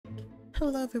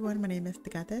Hello everyone, my name is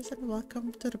The Goddess and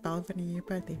welcome to the Balvenie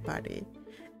birthday party.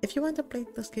 If you want to play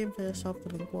this game for yourself,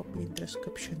 the link will be in the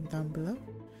description down below.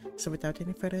 So without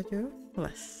any further ado,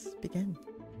 let's begin.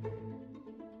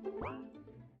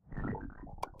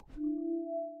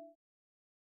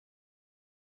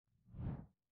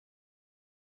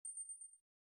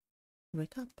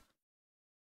 Wake up.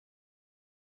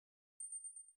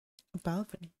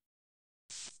 Balvenie.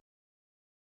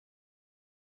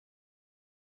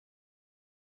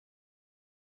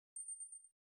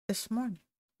 It's morning.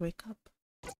 Wake up.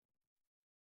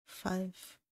 Five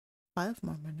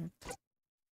more minutes.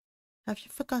 Have you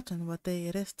forgotten what day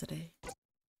it is today?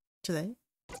 Today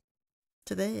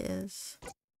is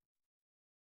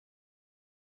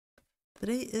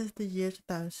the year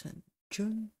 2000,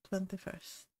 June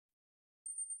 21st.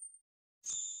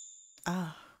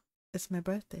 Ah, it's my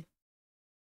birthday.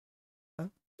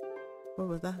 Oh, what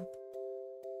was that?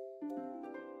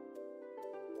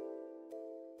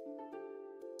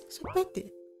 So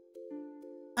pretty.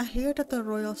 I hear that the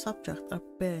royal subjects are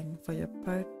preparing for your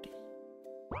party.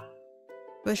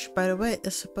 Which, by the way,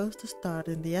 is supposed to start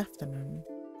in the afternoon.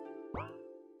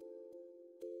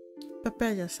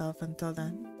 Prepare yourself until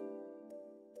then.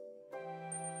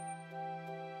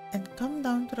 And come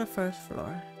down to the first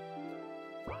floor.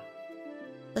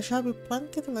 There shall be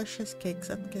plenty of delicious cakes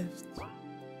and gifts.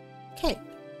 Cake!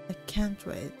 I can't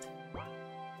wait.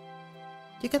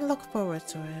 You can look forward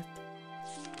to it.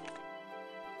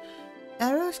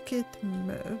 Arrows key to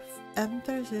move.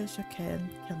 Enters is okay and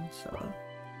cancel.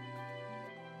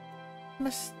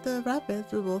 Mr.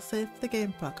 Rabbit will save the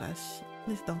game progress.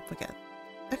 Please don't forget.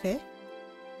 Okay.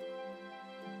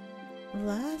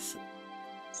 Last.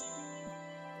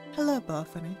 Hello,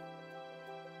 Balvenie.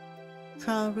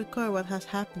 Shall record what has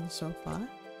happened so far.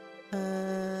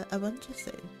 I want to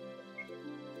say.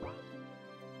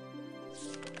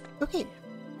 Okay.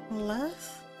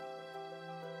 Last.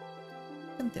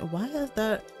 Why is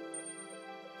there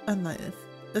a knife?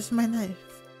 It's my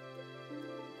knife.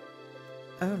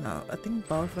 I don't know. I think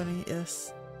Balvenie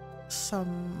is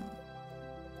some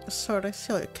sort of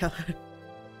serial killer.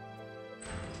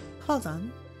 Hold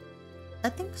on. I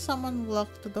think someone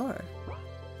locked the door.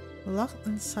 Locked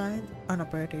inside on a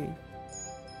birthday.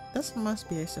 This must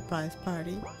be a surprise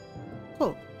party.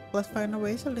 Cool. Let's find a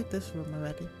way to leave this room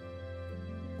already.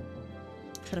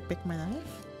 Should I pick my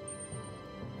knife?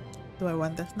 Do I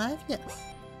want this knife? Yes.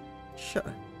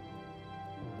 Sure.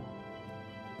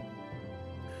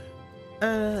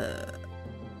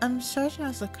 I'm searching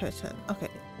as a curtain. Okay,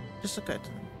 just a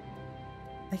curtain.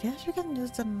 I guess you can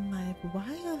use the knife. Why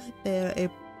is there a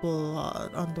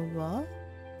blood on the wall?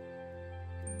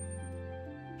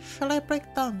 Shall I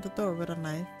break down the door with a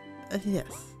knife?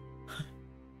 Yes.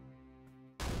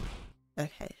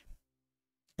 Okay.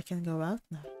 I can go out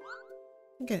now.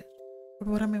 Good.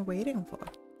 What am I waiting for?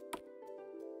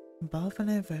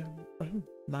 Balvenie room. Oh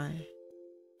my.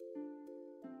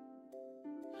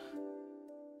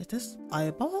 Is this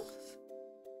eyeballs?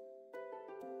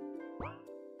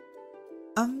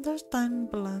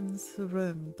 Understand Bland's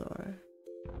room door.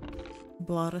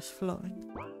 Blood is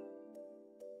flowing.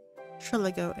 Shall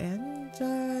I go in?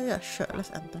 Yeah, sure,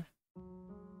 let's enter.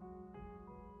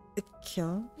 It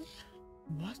killed me?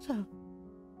 What the?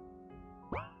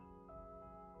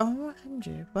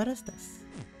 OMG, what is this?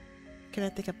 Can I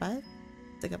take a bite?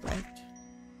 Take a bite.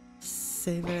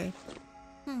 Savor it.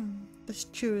 This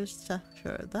chews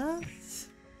texture.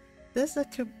 This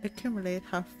accumulate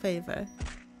her favor.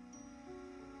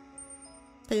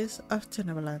 Taste of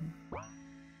Timberland.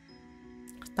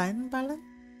 Steinballen?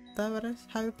 That is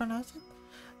how you pronounce it?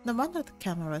 No wonder the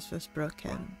camera was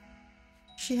broken.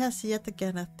 She has yet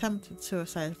again attempted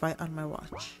suicide right on my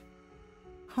watch.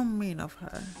 How mean of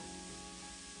her.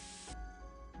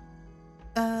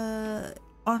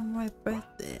 On my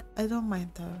birthday, I don't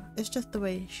mind her. It's just the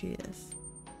way she is.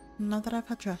 Now that I've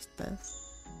addressed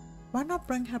this, why not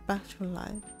bring her back to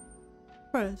life?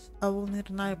 First, I will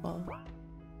need an eyeball.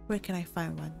 Where can I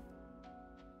find one?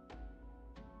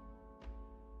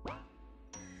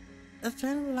 A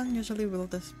trained Lang usually will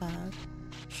this bad.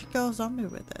 She kills zombie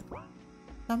with it.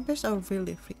 Zombies are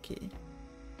really freaky.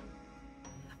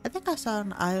 I think I saw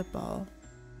an eyeball.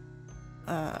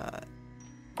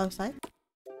 Outside?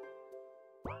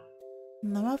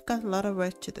 Now I've got a lot of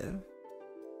work to do.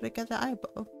 Did I get the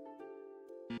eyeball?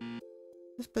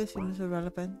 This place seems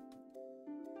irrelevant.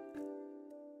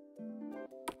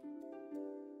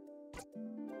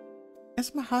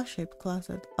 It's my heart-shaped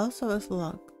closet. Also, it's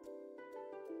locked.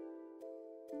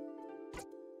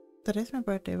 Today's my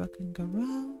birthday. What can go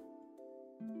wrong?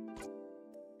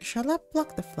 Shall I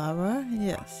pluck the flower?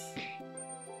 Yes.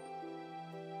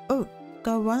 Oh,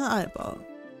 Got one eyeball.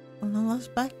 And then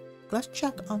let's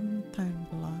check on time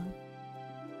below.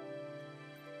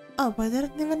 Oh, but I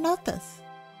didn't even notice.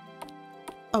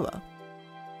 Oh well.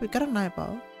 We got an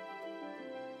eyeball.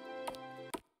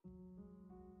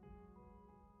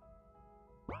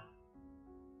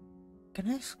 Can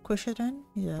I squish it in?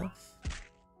 Yes.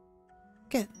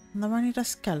 Okay, now I need a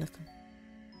skeleton.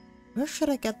 Where should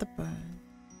I get the bone?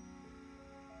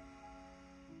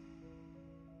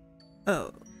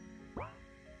 Oh.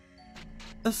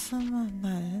 Someone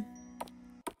there.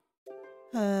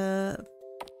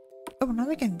 Oh, now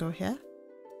we can go here.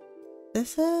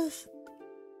 This is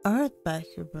Earth back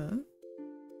room.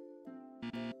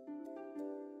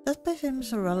 This place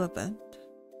seems irrelevant.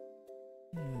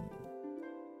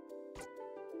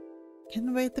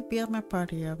 Can't wait to be at my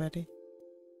party already.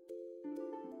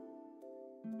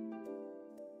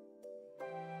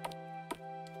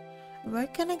 Where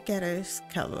can I get a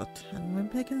skeleton?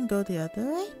 Maybe I can go the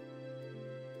other way?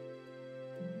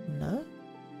 No?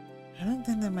 I don't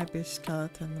think there might be a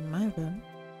skeleton in my room.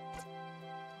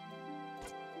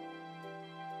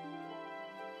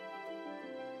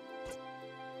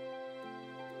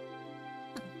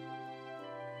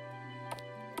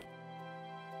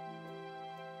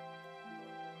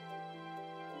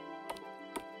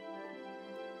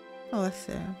 Oh, let's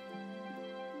see.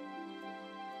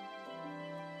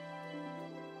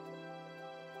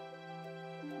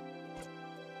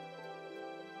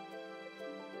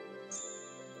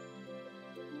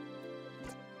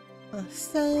 Let's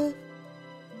save.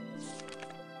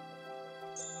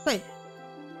 Wait.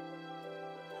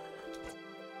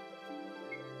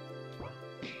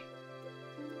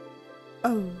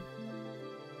 Oh.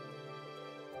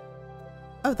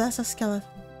 Oh, that's a skeleton.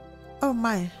 Oh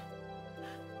my.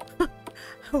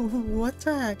 What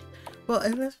the heck? Well,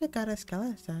 at least we got a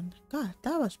skeleton. God,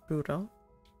 that was brutal.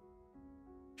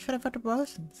 Should have put the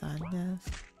balls inside, yes.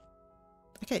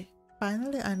 Okay,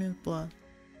 finally I need blood.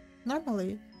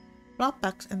 Normally, blood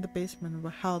packs in the basement were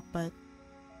held, but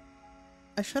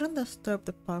I shouldn't disturb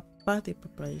the party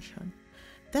preparation.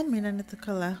 That means I need to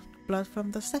collect blood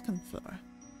from the second floor.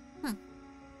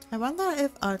 I wonder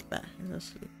if Artback is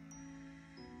asleep.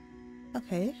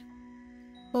 Okay.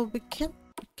 Well, we can't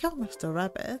kill Mr.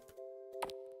 Rabbit.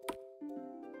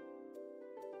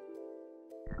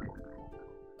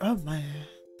 Oh my,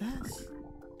 that's...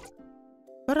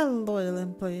 What a loyal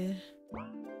employee.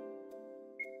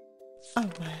 Oh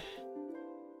my.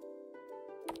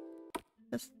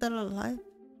 It's still alive?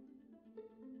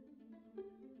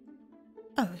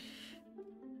 Oh.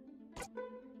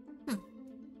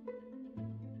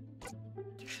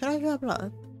 Should I draw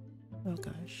blood? Oh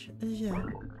gosh, yeah.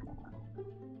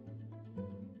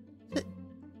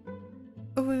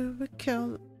 We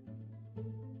killed...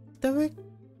 Did we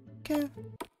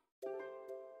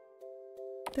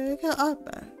kill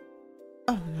Arbor?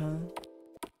 Oh no.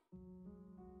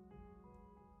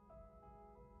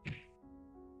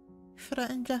 Should I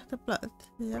inject the blood?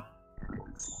 Yep.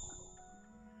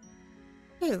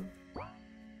 Ew.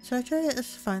 Surgery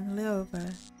is finally over.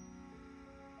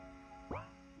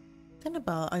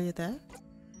 Tinkerbell, are you there?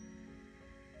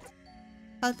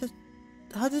 How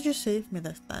did you save me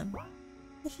this time?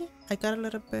 I got a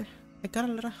little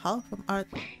help from Art.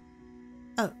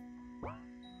 Oh.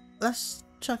 Let's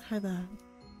check her down.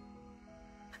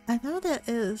 I know there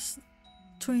is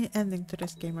 3 endings to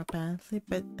this game apparently,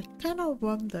 but I kinda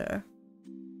wonder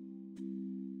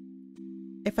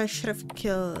if I should have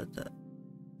killed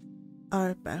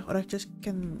Artback, or I just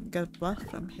can get blood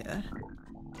from here.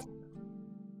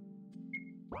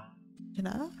 You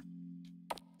know?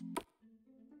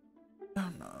 Oh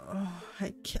no,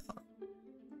 I killed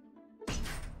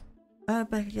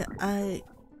Artback. Yeah,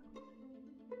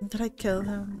 did I kill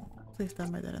him? Please tell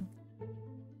me I didn't.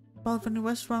 Balvenie,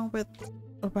 what's wrong with...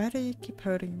 Why do you keep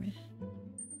hurting me?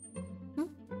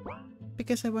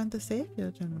 Because I want to save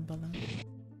you, Balvenie.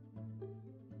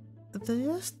 Do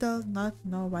you still not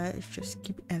know why I just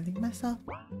keep ending myself?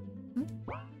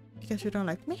 Because you don't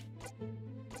like me?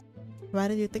 Why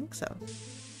do you think so?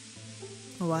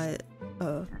 Why?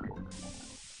 Oh.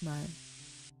 My.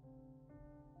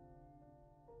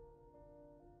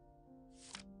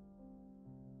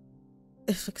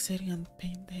 It's fixating on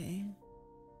painting.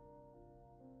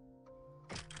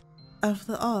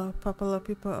 After all, popular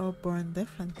people are born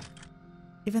different.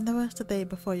 Even though it's the day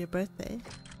before your birthday,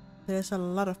 there's a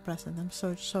lot of presents. I'm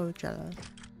so jealous.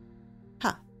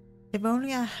 Ha! If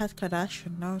only I had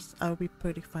Kardashian nose, I would be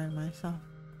pretty fine myself.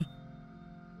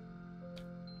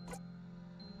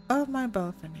 Oh my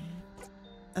Balvenie.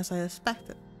 As I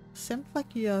expected, seems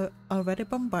like you're already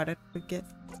bombarded with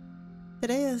gifts.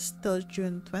 Today is still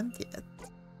June 20th.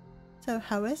 So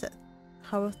how is it?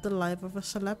 How is the life of a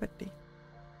celebrity?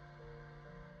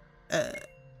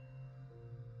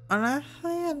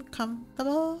 Honestly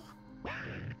uncomfortable?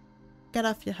 Get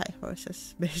off your high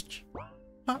horses, bitch.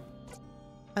 Huh?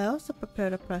 I also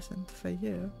prepared a present for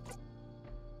you.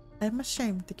 I'm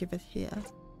ashamed to give it here.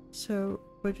 So,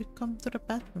 would you come to the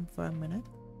bathroom for a minute?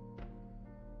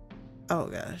 Oh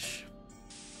gosh.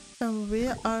 So we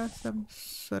are some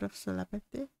sort of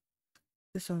celebrity?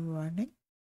 This a warning?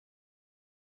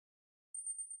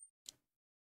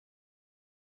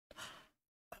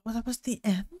 Well, that was the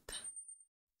end?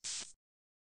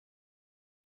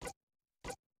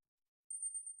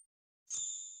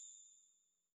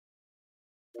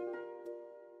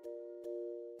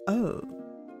 Oh.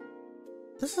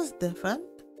 This is different.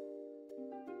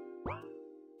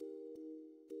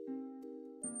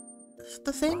 It's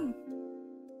the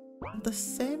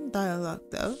same dialogue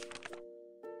though.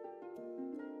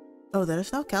 Oh, there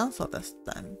is no council this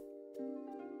time.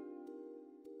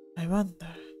 I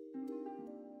wonder.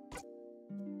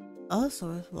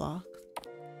 Also, it's locked.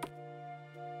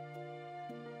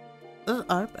 There's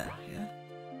Arbor here.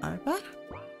 Arbor?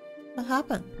 What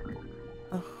happened?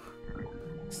 Oh,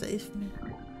 save me.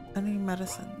 I need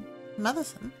medicine.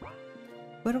 Medicine?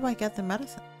 Where do I get the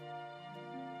medicine?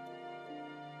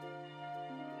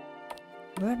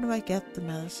 Where do I get the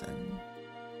medicine?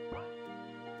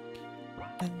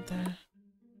 And,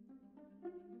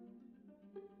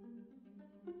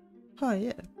 who are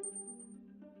you?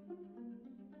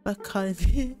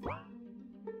 Bacardi.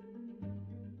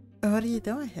 What are you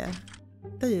doing here?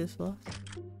 The usual.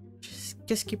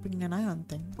 Just keeping an eye on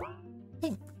things.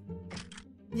 Thanks.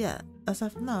 Yeah, as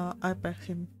of now, I beg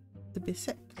him to be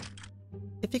sick.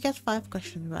 If you get 5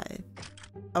 questions right,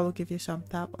 I will give you some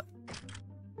tablet.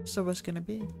 So what's gonna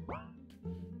be?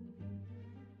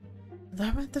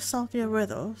 Learn to solve your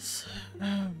riddles.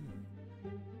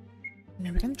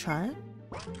 Maybe we can try.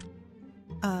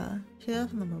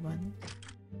 Here's number 1.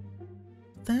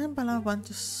 Then Bala want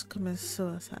to commit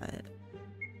suicide.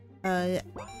 Yeah.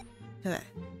 Okay.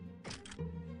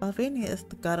 Balvenie is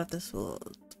the god of this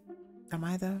world. Am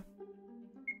I though?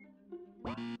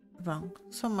 Wrong.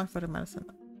 So much for the medicine.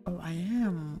 Oh, I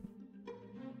am.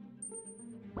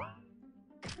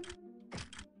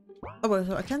 Oh wait,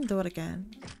 so I can't do it again.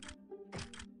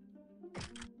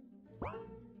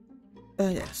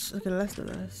 Yes. Okay, let's do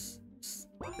this. Is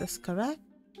this correct?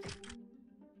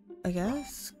 I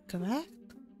guess. Correct?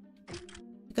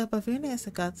 Because Balvenie is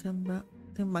a god symbol.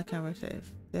 I can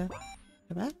receive. Yeah.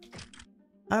 Correct?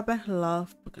 I bet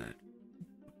love God.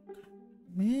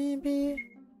 Maybe.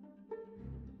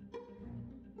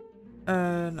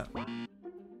 No.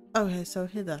 Okay, so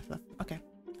he does love. Okay.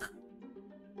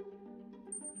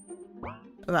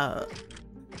 Wow.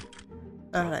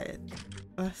 Alright.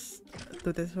 Let's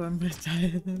do this one more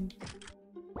time.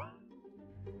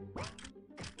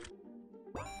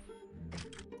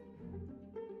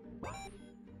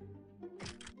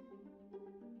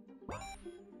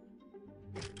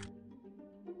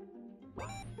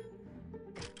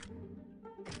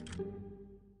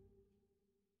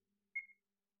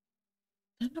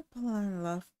 I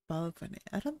love Balvenie.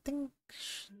 I don't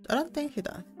think he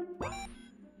does.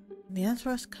 The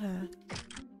answer is correct.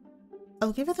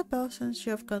 I'll give you the bell since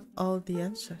you have got all the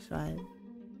answers right.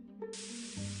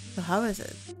 So how is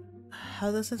it?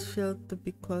 How does it feel to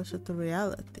be closer to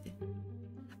reality?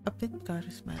 A pin card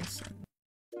is medicine.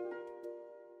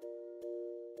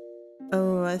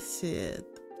 Oh, I see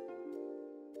it.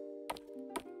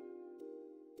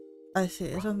 I see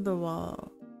it. It's on the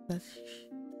wall. That's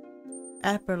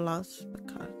Apple loves the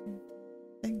card.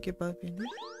 Thank you, Balvenie.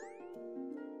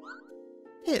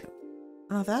 Here.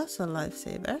 Now that's a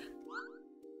lifesaver.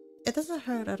 It doesn't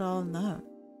hurt at all now.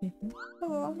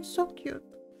 Oh, so cute.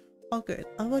 Oh good,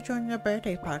 I will join your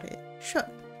birthday party. Sure.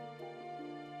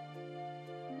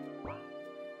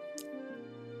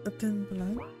 The thin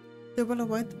blood?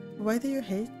 Why do you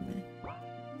hate me?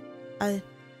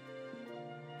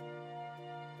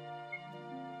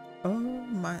 Oh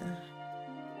my.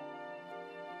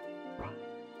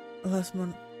 Let's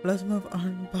move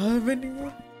on,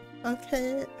 Balvenie.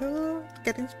 Okay, oh, it's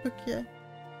getting spookier.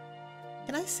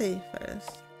 Can I say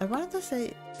first? I wanted to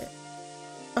say,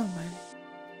 oh my.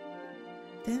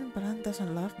 Then Balan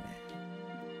doesn't love me.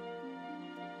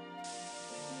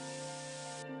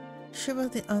 She was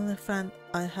the only friend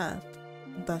I had,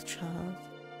 that child.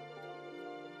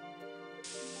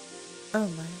 Oh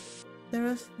my, there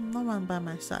is no one by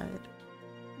my side.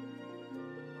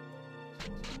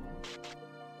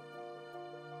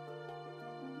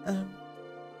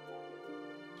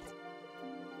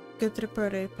 Go to the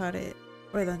birthday party.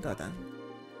 Wait, don't go then.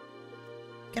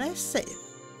 Can I save?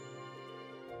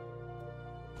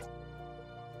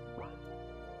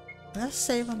 Let's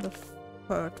save on the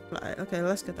third flight. Okay,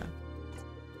 let's go down.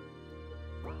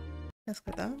 Let's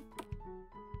go down.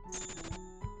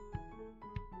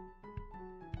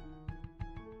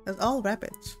 It's all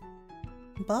rabbits.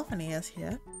 Balvenie is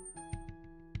here.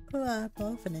 Hurrah,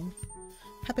 Balvenie.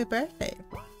 Happy birthday.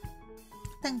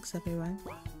 Thanks, everyone.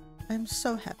 I'm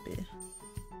so happy.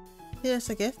 Here's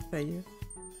a gift for you.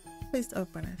 Please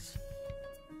open it.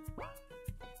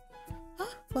 Huh?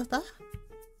 What's that?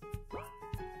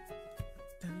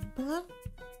 Temple?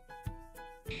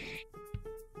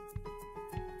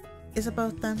 It's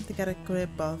about time to get a grip,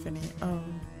 Balvenie. Oh.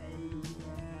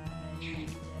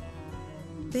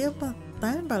 The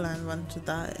Timberland wants to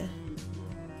die.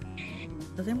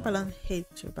 The Timberland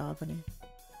hates you, Balvenie.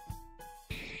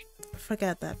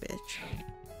 Forget that bitch.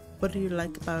 What do you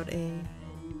like about a...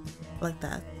 like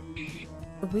that?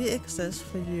 We exist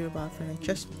for you, Balvenie.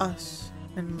 Just us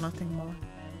and nothing more.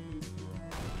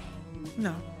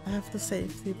 No, I have to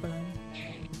save Timberland.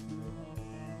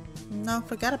 No,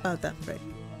 forget about that freak.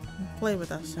 Play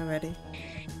with us already.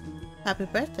 Happy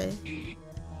birthday.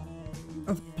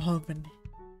 Oh, Balvenie.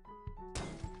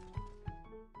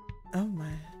 Oh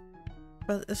my.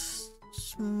 But it's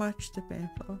much too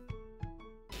painful.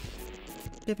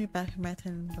 Give me back my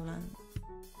Timberland.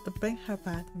 Bring her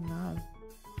back now.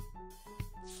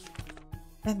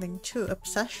 Ending 2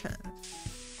 obsession.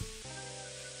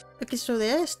 Okay, so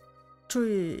there is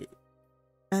 3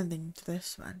 endings to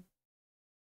this one.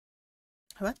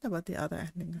 I wonder what the other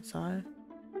endings are.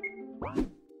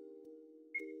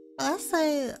 I'll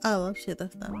say I love shit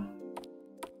of them.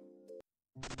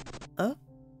 Oh?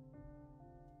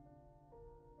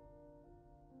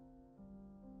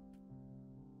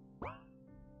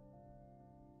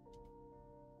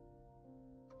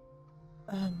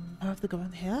 I have to go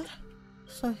in here.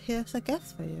 So here's a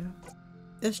gift for you.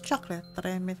 It's chocolate that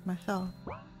I made myself.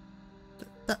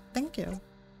 Thank you.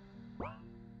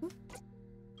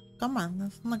 Come on,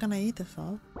 I'm not gonna eat this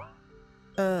all.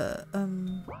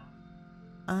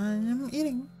 I'm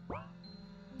eating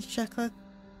chocolate.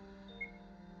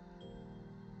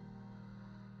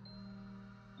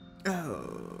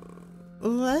 Oh,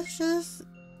 let's just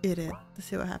eat it to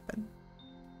see what happens.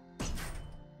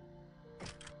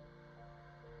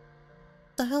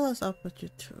 What the hell is up with you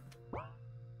two?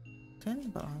 Turn the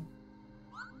ball.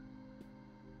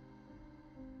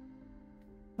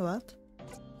 What?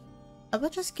 I was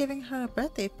just giving her a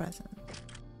birthday present.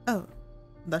 Oh,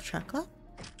 the chocolate?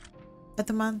 I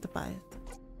demand to buy it.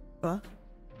 What?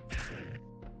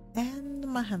 And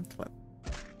my hand slipped.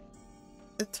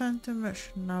 It turned to mush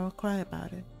and I will cry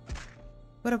about it.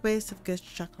 What a waste of good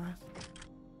chocolate.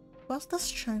 What's this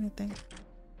shiny thing?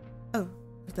 Oh,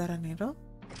 is that a needle?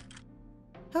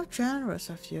 How generous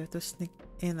of you to sneak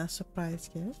in a surprise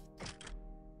gift.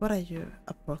 What are you,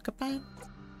 a porcupine?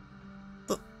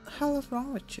 The hell is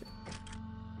wrong with you?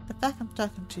 The fact I'm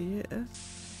talking to you.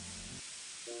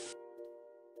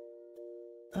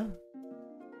 Oh.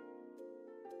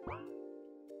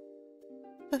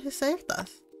 But he saved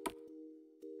us.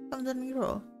 From the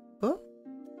needle. Oh?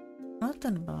 Not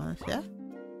an balloon, yeah?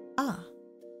 Ah.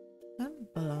 An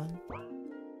balloon.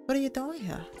 What are you doing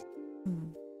here?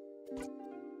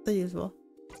 The usual.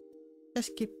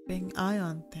 Just keeping eye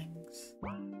on things.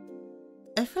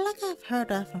 I feel like I've heard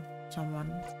that from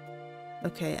someone.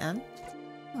 Okay, and?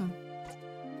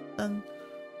 Then,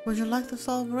 would you like to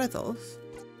solve riddles?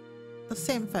 The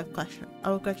same 5 questions. I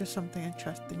will get you something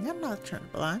interesting. You're not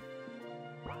turned blind.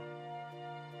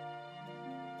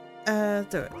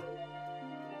 Do it.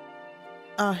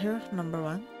 Here's number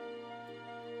 1.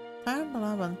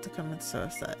 Parambala wants to commit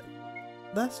suicide.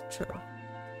 That's true.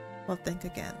 Well, think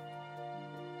again.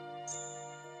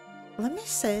 Let me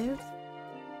save.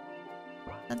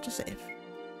 And to save.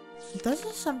 This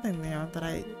is something new that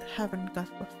I haven't got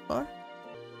before.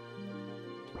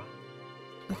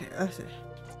 Okay, let's see.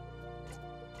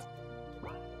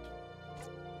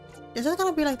 Is it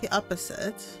gonna be like the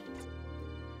opposite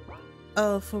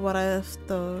of what I have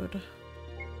thought?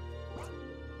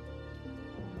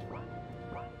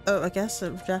 Oh, I guess I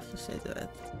would have to say do it.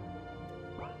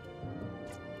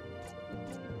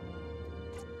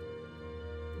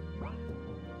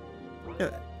 Do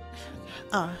it.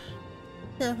 Ah,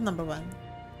 here's number 1.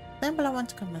 Then I want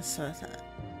to commit suicide.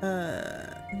 No.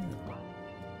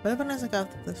 Balvenie is a god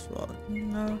of this world.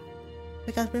 No.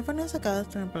 Because Balvenie is a god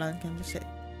of Timberland, can you say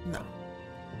no?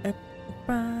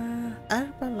 I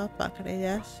love Bakari,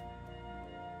 yes.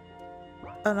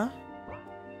 Oh no?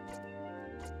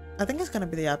 I think it's gonna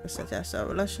be the opposite, yeah,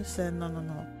 so let's just say no.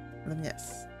 Then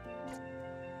yes.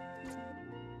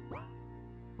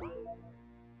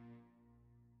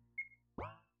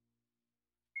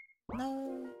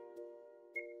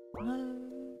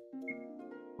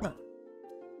 No.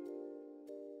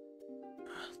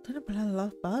 Didn't plan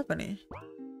love Balvenie.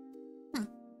 You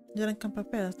didn't come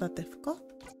prepared. Is that difficult?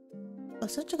 Well,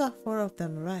 since you got 4 of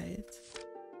them right,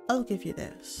 I'll give you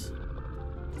this.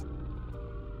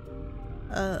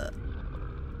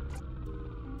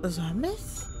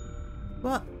 Zombies?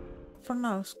 What? For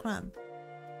now, scram.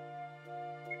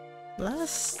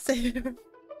 Last year.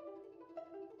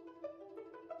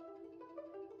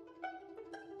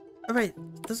 Wait,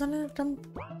 doesn't it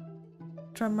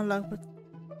drum lock with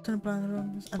the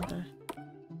rooms under?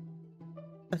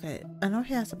 Okay, I know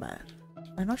he has a bed.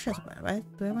 I know she has a bed, right?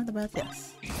 Do I want the bed?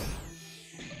 Yes.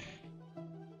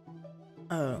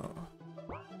 Oh.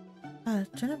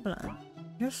 Jennifer,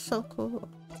 you're so cool.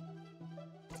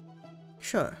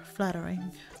 Sure,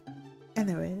 flattering.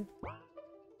 Anyway.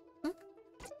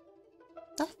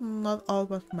 That's not all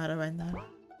what matters right now.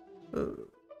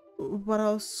 What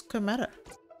else could matter?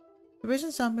 The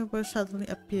reason zombies will suddenly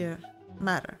appear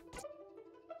matter.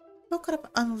 Who could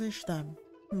have unleashed them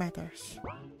matters.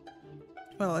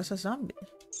 Well, it's a zombie.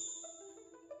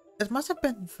 It must have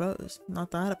been Rose, no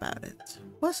doubt about it.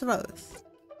 What's Rose?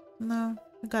 No,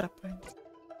 I got a point.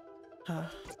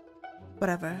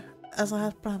 Whatever, as I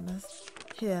had promised.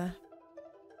 Here.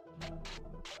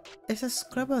 It's a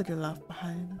scribble you left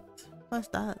behind. What's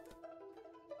that?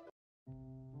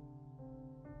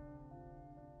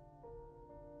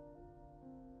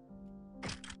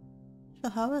 So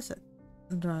how is it,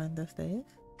 drawing these days?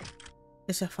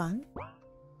 Is it fun?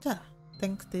 Yeah,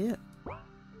 thanks to you.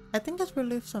 I think it's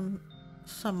relieved some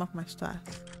of my stress.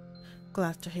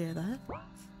 Glad to hear that.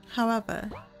 However,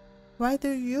 why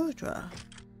do you draw?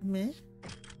 Me?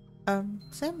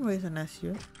 Same reason as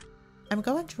you. I'm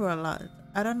going through a lot.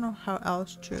 I don't know how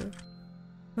else to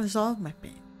resolve my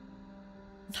pain.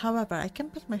 However, I can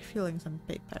put my feelings on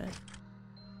paper.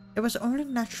 It was only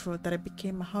natural that it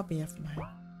became a hobby of mine.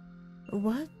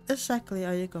 What exactly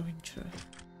are you going through?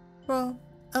 Well,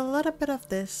 a little bit of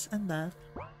this and that.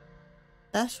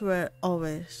 That's where I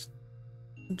always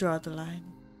draw the line.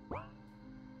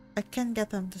 I can't get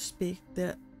them to speak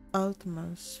their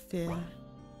utmost fear.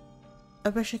 I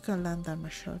wish I could land on my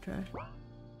shoulder.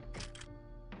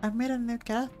 I made a new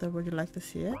character, would you like to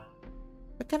see it?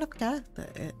 What kind of character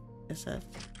is it?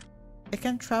 It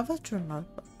can travel through a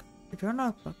notebook, your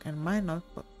notebook and my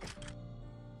notebook.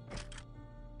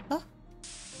 Oh,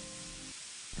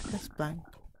 it's blank.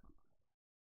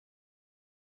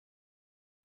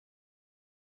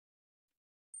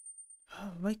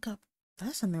 Oh, wake up.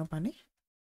 That's a new bunny.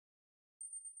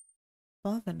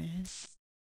 Balvenie.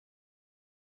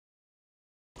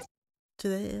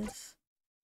 Today is...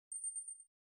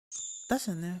 That's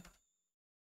a new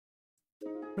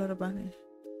little bunny.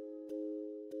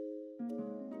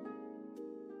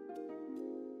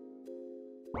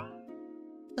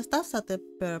 The staff's at the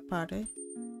bear party.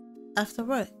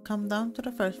 Afterward, come down to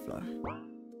the first floor.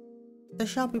 There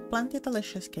shall be plenty of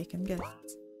delicious cake and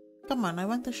gifts. Come on, I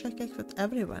want to share cake with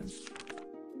everyone.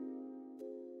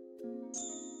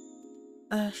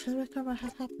 Shall we cover what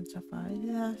has happened so far?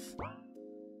 Yes.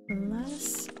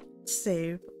 Let's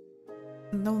save.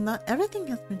 No, not everything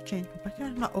has been changed. Why can I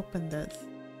not open this?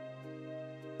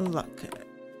 Look.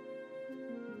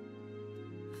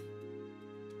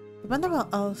 I wonder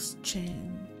what else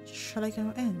changed. Shall I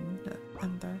go in?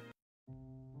 Under?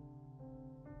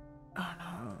 Oh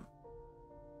no.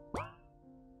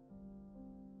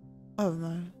 Oh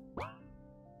no.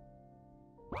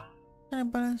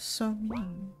 Everybody's so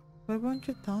mean. Why won't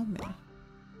you tell me?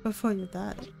 Before you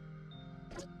die.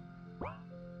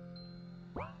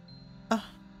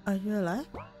 Are you alive?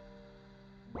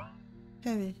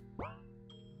 Heavy.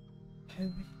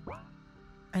 Heavy.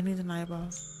 I need an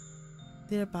eyeball.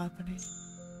 Dear Balvenie.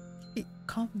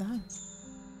 Calm down.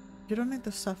 You don't need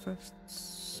to suffer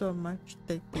so much.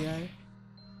 Take the eye.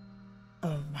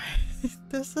 Oh my.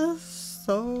 This is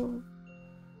so...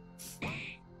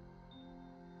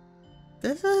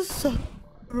 This is so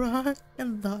rock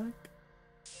and dark.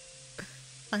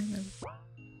 I know.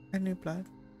 I need blood.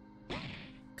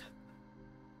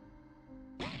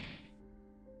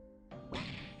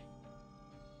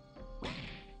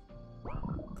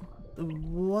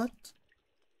 What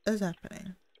is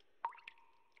happening?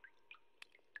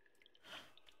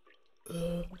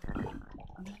 Let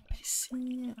me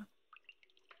see.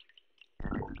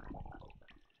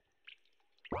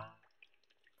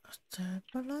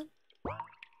 Blood?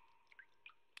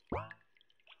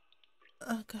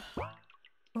 Okay.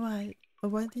 Why?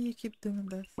 Why do you keep doing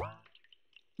this?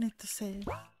 Need to save.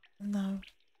 No.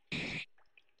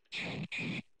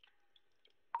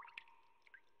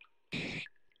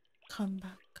 Come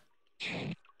back.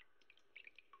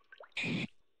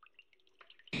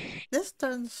 This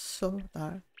turns so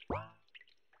dark.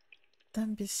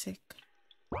 Don't be sick.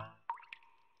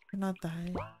 Do not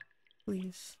die.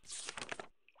 Please.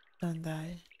 Don't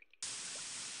die.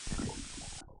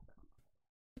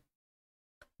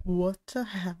 What the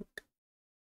heck?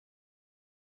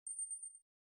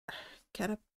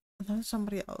 Get up. No,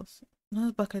 somebody else.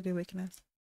 No, Bucket weakness.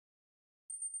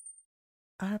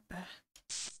 Arba.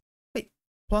 Wait,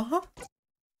 what?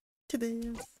 Today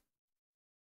is.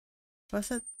 Was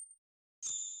it?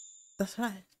 That's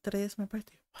right. Today is my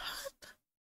birthday. What?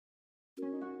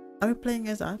 Are we playing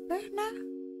as Arba now?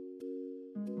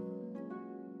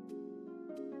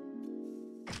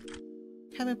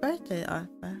 Happy birthday,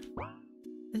 Arba.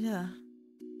 Yeah.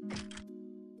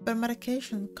 But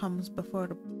medication comes before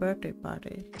the birthday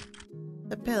party.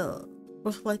 The pill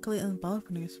was likely in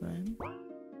Balvenie's room.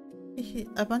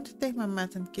 I want to take my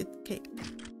meds and get cake.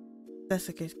 That's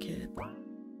a good kid.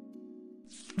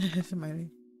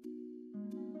 Smiling.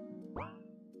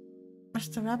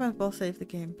 Mr. Rabbit will save the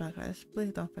game progress.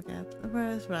 Please don't forget.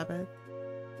 Where is Rabbit?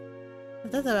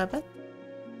 Is that the rabbit?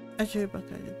 I drew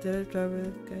Bucket. You did it,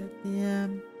 Rabbit. Good. Yeah.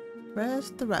 Where's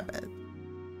the rabbit?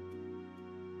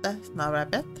 That's not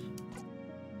Rabbit.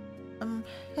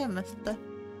 Hey, mister.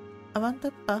 I want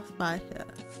to pass by here.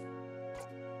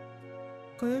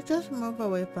 Could you just move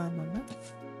away for a moment?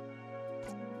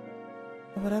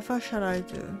 Whatever shall I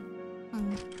do?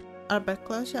 Albert,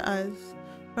 close your eyes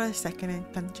for a second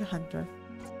and count to 100.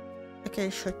 Okay,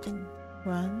 shooting.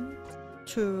 1,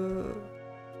 2,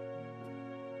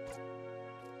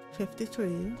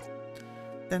 53,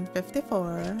 then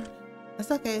 54.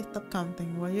 It's okay, stop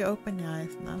counting. Will you open your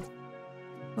eyes now?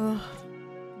 Oh,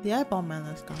 the eyeball man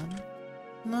is gone.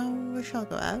 Now we shall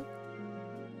go out.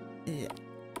 Yeah.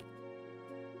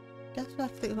 Guess we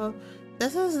have to go.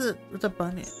 This is the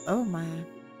bunny. Oh my.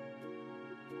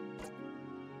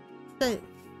 Safe.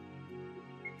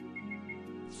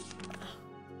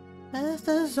 There's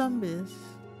the zombies.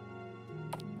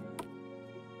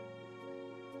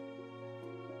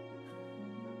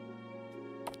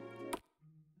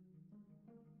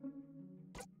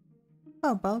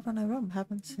 Oh, Balvenie room.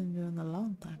 Haven't seen you in a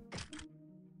long time.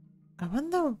 I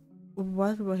wonder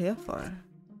what we're here for.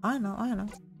 I know.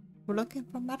 We're looking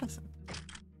for medicine.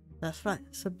 That's right,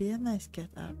 so be a nice kid,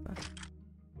 Albert.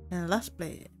 And let's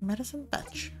play Medicine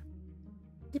Fetch.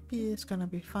 Yippee, it's gonna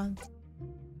be fun.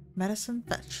 Medicine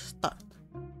Fetch, start.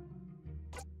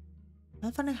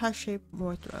 Balvenie has shaped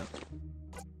wardrobe.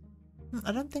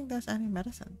 I don't think there's any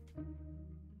medicine.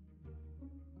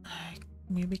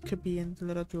 Maybe it could be in the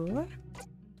little drawer?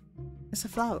 It's a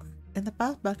flower. In the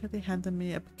past bucket, they handed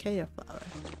me a bouquet of flowers.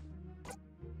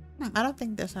 I don't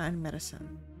think there's any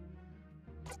medicine.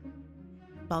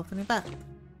 Balvenie back.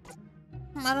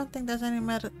 I don't think there's any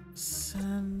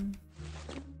medicine.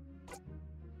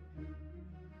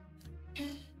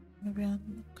 Maybe on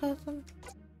the curtain.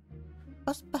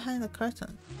 What's behind the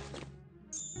curtain?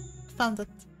 Found it.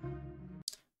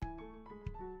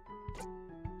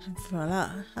 And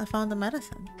voila, I found the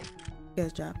medicine.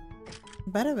 Good job.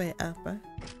 By the way, Albert,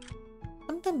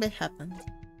 something big happened.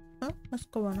 Huh? What's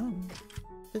going on?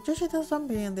 Did you see the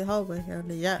zombie in the hallway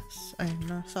earlier? Yes, I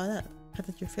saw that. How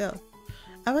did you feel?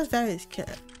 I was very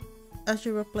scared. As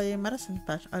you were playing Medicine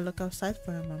Patch, I looked outside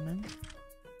for a moment.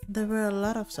 There were a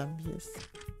lot of zombies.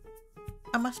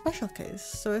 I'm a special case,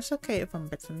 so it's okay if I'm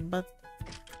bitten, but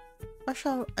what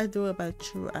shall I do about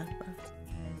you, Albert?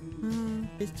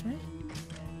 Beat me?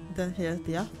 Then here's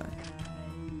the offer.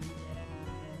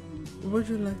 Would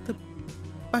you like to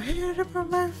buy it from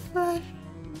my flesh?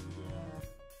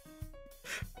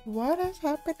 What is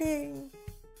happening?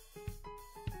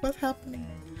 What's happening?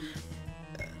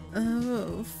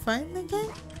 Fine again?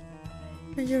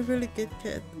 You're a really good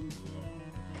kid.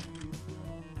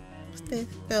 Stay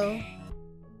still.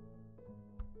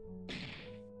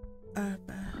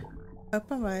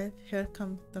 Open wide, here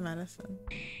comes the medicine.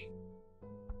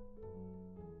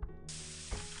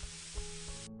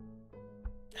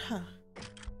 Huh.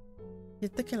 You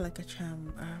took it like a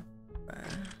charm.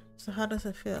 So how does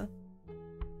it feel?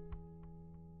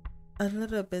 A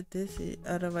little bit dizzy,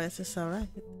 otherwise it's alright.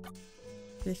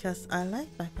 Because I like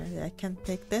Bacardi, I can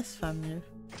take this from you.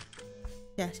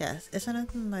 Yes, isn't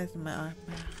it nice in my arm?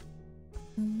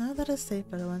 Now that it's safe,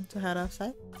 I want to head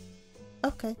outside.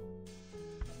 Okay.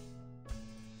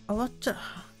 What the?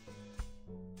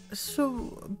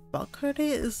 So,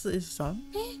 Bacardi is a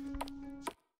zombie?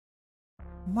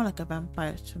 More like a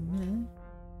vampire to me.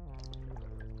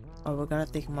 Oh, we gotta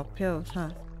take more pills, huh?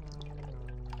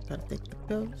 Gotta take the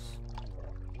pills.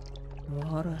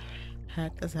 What the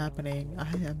heck is happening?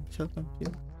 I am so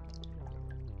confused.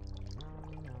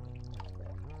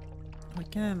 Why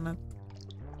can I not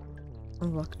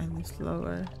walk any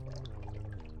slower.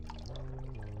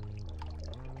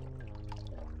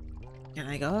 Can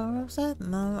I go outside?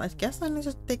 No, I guess I need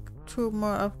to take 2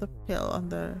 more of the pill on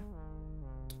the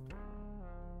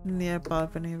near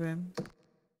balcony room.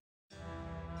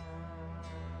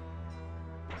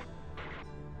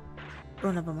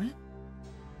 Oh, never mind.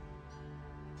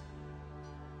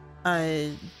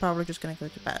 I probably just gonna go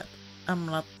to bed. I'm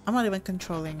not even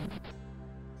controlling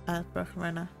breath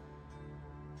right now.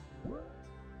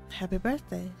 Happy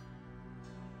birthday.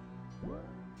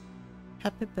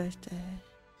 Happy birthday.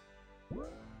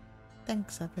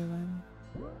 Thanks everyone.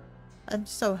 I'm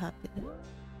so happy.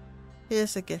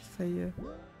 Here's a gift for you.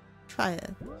 Try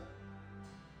it.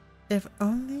 If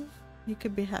only you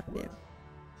could be happy.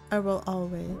 I will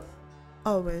always,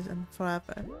 always and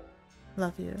forever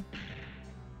love you.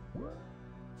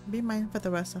 Be mine for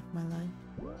the rest of my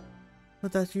life.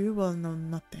 Without you will know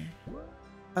nothing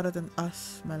other than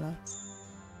us, my love.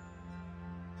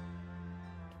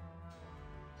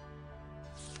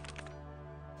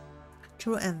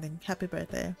 True ending. Happy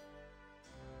birthday.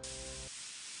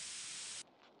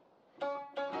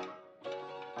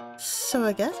 So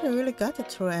I guess I really got the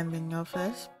true ending of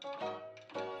this.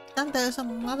 And there's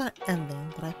another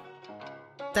ending that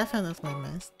I definitely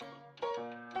missed.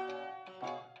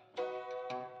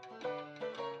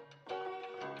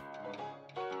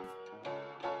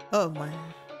 Oh my.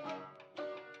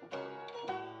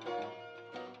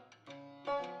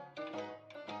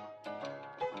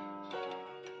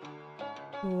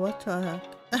 What the heck?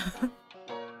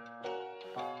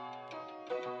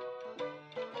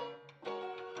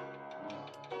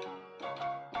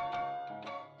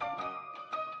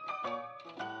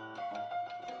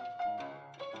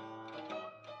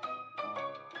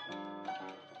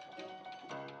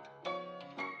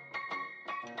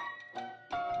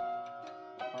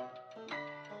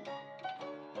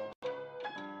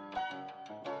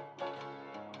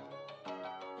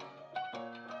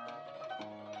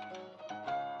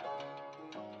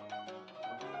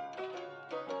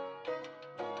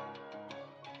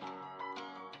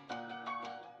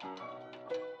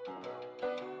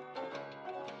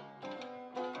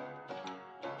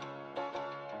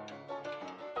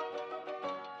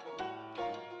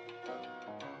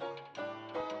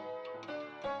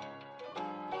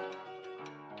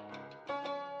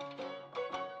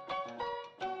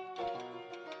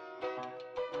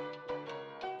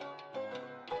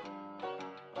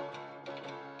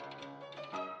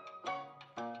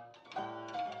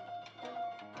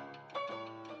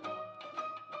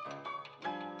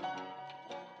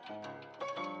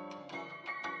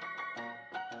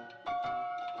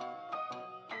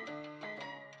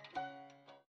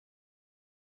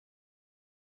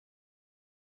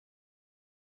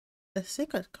 A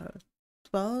secret code.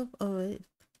 1208.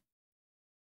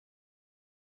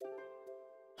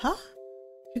 Huh?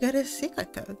 You got a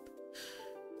secret code?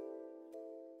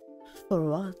 For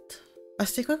what? A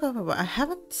secret code for what? I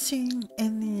haven't seen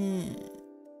any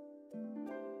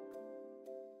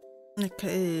like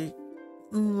a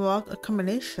lock, a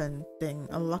combination thing,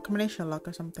 a lock combination lock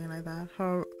or something like that.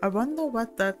 I wonder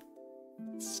what that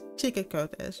secret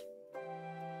code is.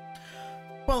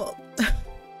 Well,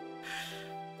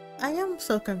 I am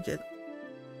so confused.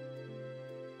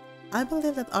 I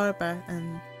believe that Arba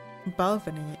and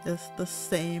Balvenie is the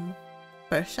same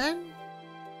person,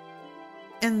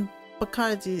 and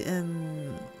Bacardi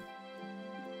and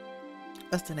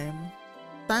what's the name?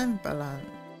 Balan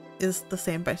is the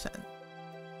same person.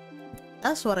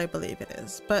 That's what I believe it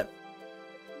is, but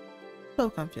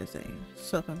so confusing,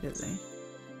 so confusing.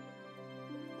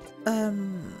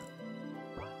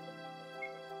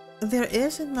 There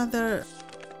is another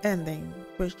ending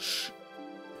which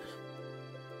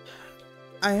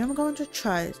I am going to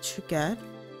try to get.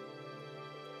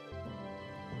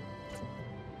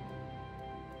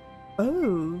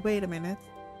 Oh, wait a minute.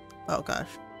 Oh gosh.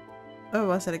 Where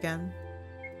was it again?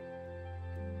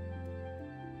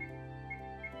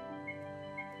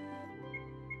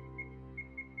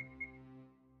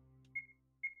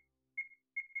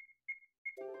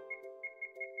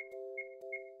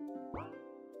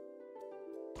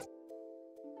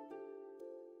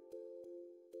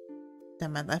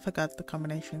 Damn it, I forgot the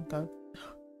combination code.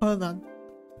 Hold on.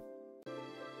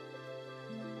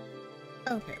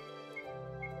 Okay.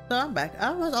 So I'm back. I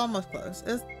was almost close.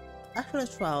 It's actually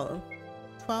 12.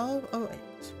 1208.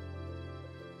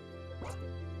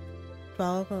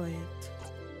 1208.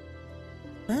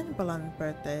 When Balan's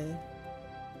birthday?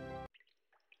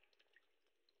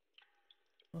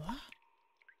 What?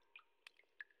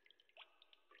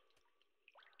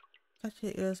 Cut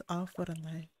your ears off for the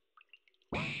night.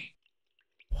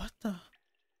 What the?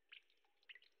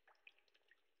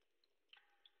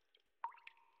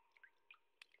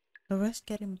 risk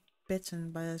getting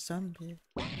bitten by a zombie.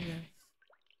 Yes.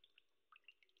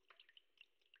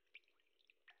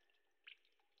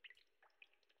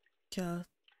 Kill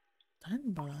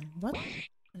Timberline. What?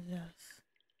 Yes.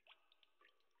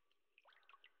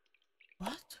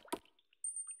 What?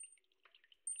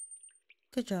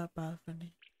 Good job,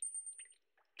 Balvenie.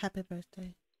 Happy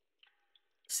birthday.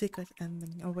 Secret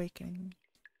ending. Awakening.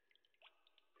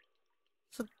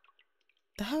 So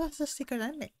that was the secret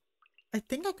ending. I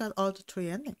think I got all the 3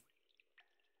 endings.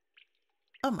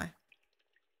 Oh my.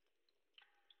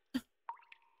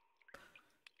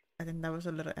 I think that was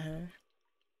a little error.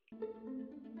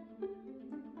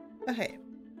 Okay.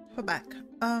 We're back.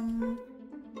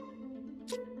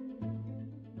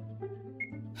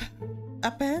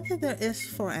 Apparently there is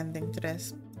 4 endings to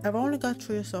this. I've only got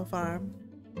 3 so far,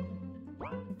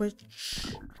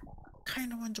 which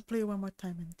kind of want to play one more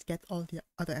time and get all the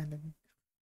other endings.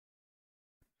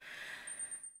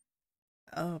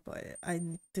 Oh boy, I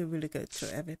need to really go through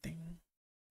everything.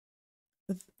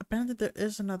 Apparently there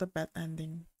is another bad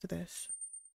ending to this.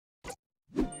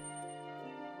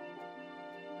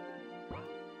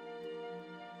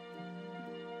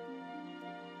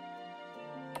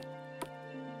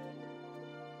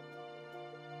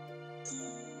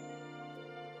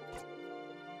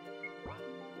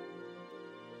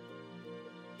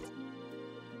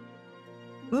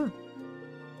 Ooh.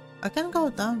 I can go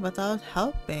down without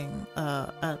helping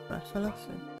Albert, so let's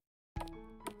see.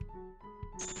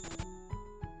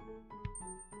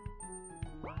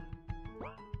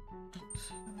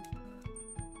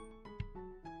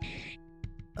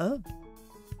 Oh.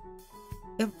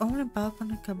 If only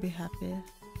Balvenie could be happy.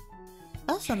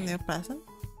 That's a new present.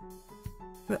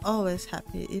 We're always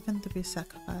happy, even to be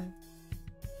sacrificed.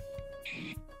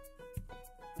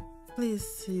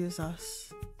 Please use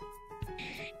us.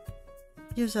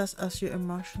 Use us as your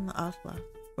emotional outlet,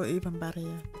 or even better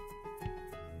yet,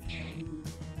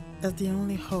 as the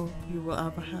only hope you will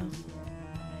ever have.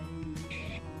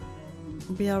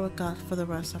 Be our God for the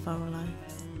rest of our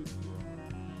lives,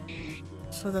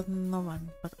 so that no one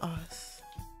but us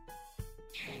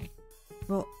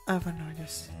will ever know your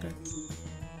secret.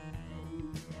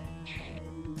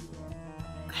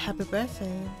 Happy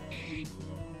birthday,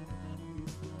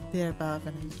 dear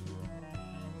Balvenie.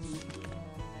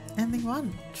 Ending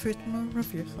 1, Treatment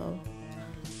Refusal.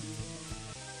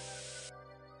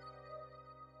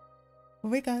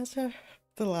 We got to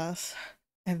the last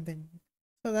ending.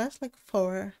 So that's like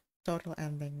 4 total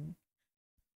endings.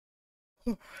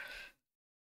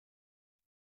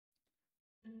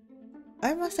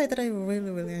 I must say that I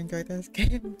really enjoyed this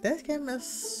game. This game is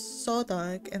so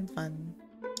dark and fun.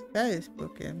 Very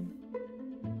spooky.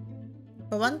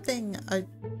 But one thing I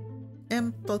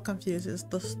am still confused is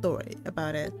the story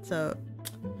about it. So,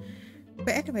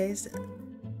 but anyways,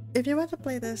 if you want to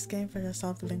play this game for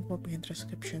yourself, the link will be in the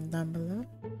description down below.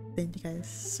 Thank you guys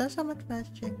so much for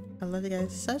watching. I love you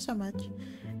guys so much,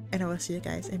 and I will see you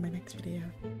guys in my next video.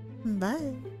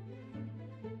 Bye!